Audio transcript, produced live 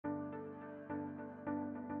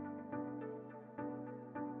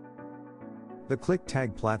The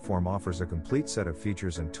Qliktag platform offers a complete set of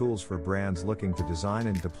features and tools for brands looking to design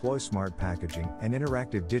and deploy smart packaging and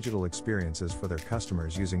interactive digital experiences for their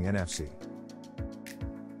customers using NFC.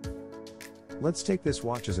 Let's take this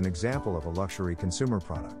watch as an example of a luxury consumer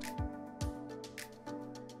product.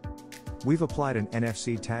 We've applied an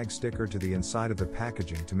NFC tag sticker to the inside of the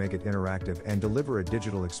packaging to make it interactive and deliver a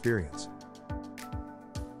digital experience.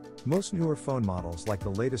 Most newer phone models like the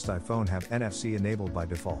latest iPhone have NFC enabled by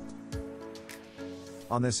default.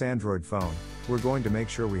 On this Android phone, we're going to make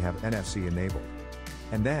sure we have NFC enabled.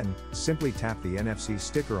 And then, simply tap the NFC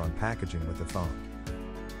sticker on packaging with the phone.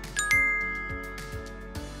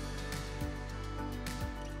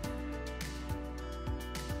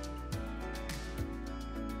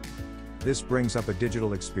 This brings up a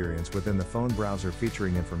digital experience within the phone browser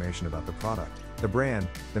featuring information about the product, the brand,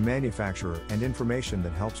 the manufacturer, and information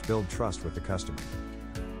that helps build trust with the customer.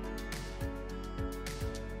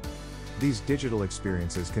 These digital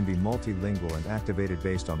experiences can be multilingual and activated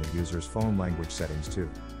based on the user's phone language settings too.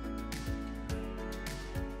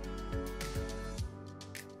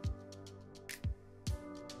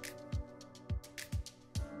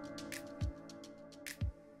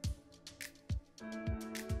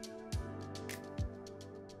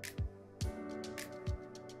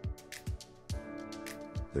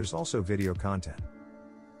 There's also video content.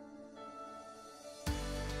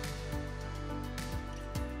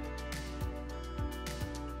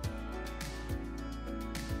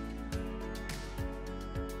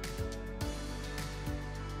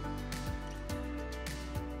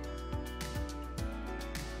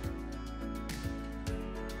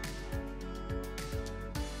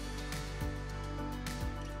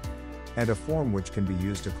 And a form which can be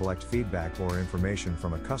used to collect feedback or information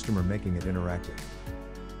from a customer, making it interactive.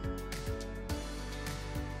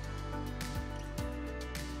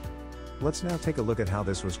 Let's now take a look at how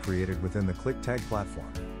this was created within the Qliktag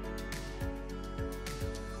platform.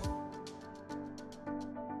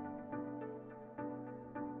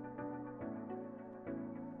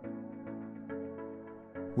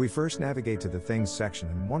 We first navigate to the Things section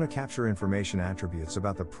and want to capture information attributes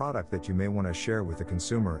about the product that you may want to share with the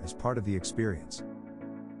consumer as part of the experience.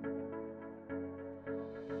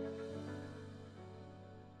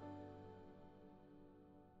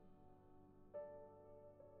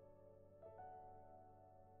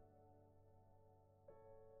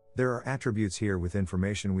 There are attributes here with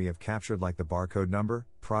information we have captured like the barcode number,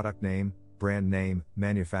 product name, brand name,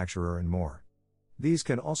 manufacturer, and more. These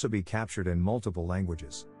can also be captured in multiple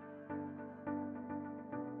languages.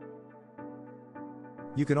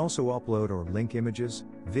 You can also upload or link images,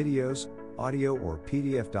 videos, audio, or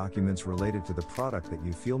PDF documents related to the product that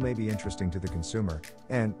you feel may be interesting to the consumer,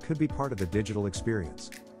 and could be part of the digital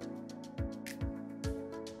experience.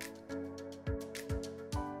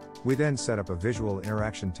 We then set up a visual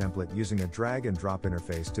interaction template using a drag and drop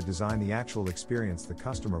interface to design the actual experience the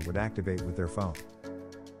customer would activate with their phone.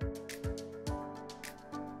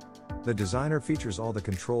 The designer features all the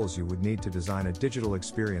controls you would need to design a digital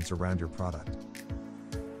experience around your product.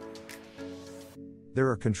 There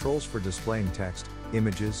are controls for displaying text,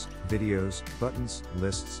 images, videos, buttons,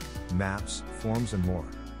 lists, maps, forms, and more.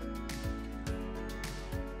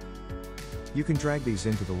 You can drag these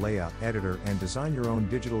into the layout editor and design your own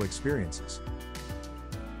digital experiences.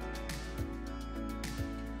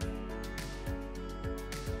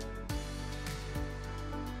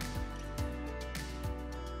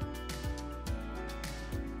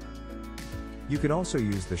 You can also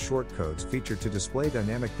use the shortcodes feature to display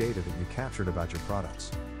dynamic data that you captured about your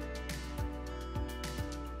products.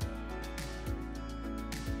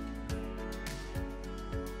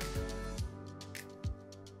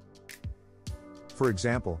 For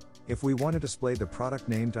example, if we want to display the product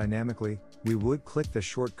name dynamically, we would click the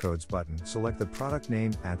shortcodes button, select the product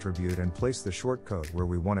name attribute, and place the shortcode where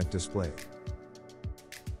we want it displayed.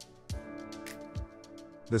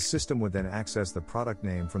 The system would then access the product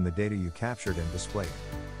name from the data you captured and display it.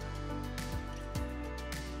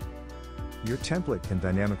 Your template can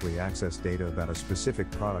dynamically access data about a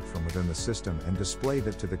specific product from within the system and display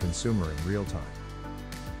that to the consumer in real time.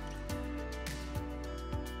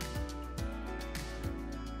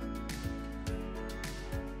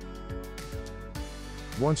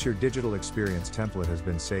 Once your digital experience template has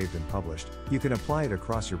been saved and published, you can apply it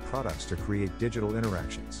across your products to create digital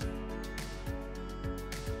interactions.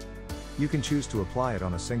 You can choose to apply it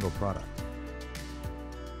on a single product.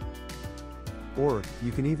 Or,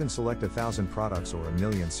 you can even select 1,000 products or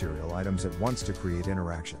 1,000,000 serial items at once to create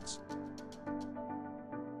interactions.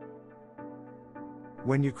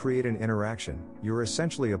 When you create an interaction, you're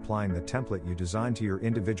essentially applying the template you designed to your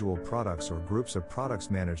individual products or groups of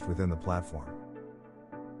products managed within the platform.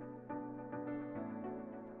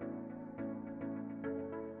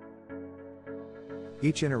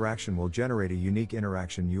 Each interaction will generate a unique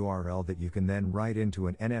interaction URL that you can then write into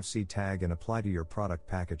an NFC tag and apply to your product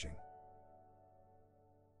packaging.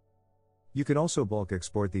 You can also bulk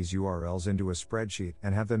export these URLs into a spreadsheet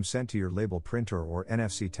and have them sent to your label printer or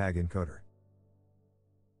NFC tag encoder.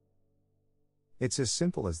 It's as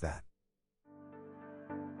simple as that.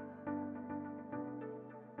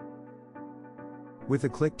 With the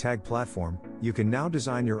Qliktag platform, you can now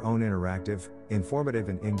design your own interactive, informative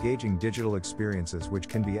and engaging digital experiences which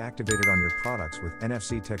can be activated on your products with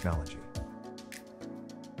NFC technology.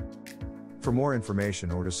 For more information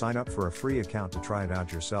or to sign up for a free account to try it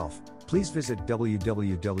out yourself, please visit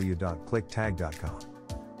www.qliktag.com.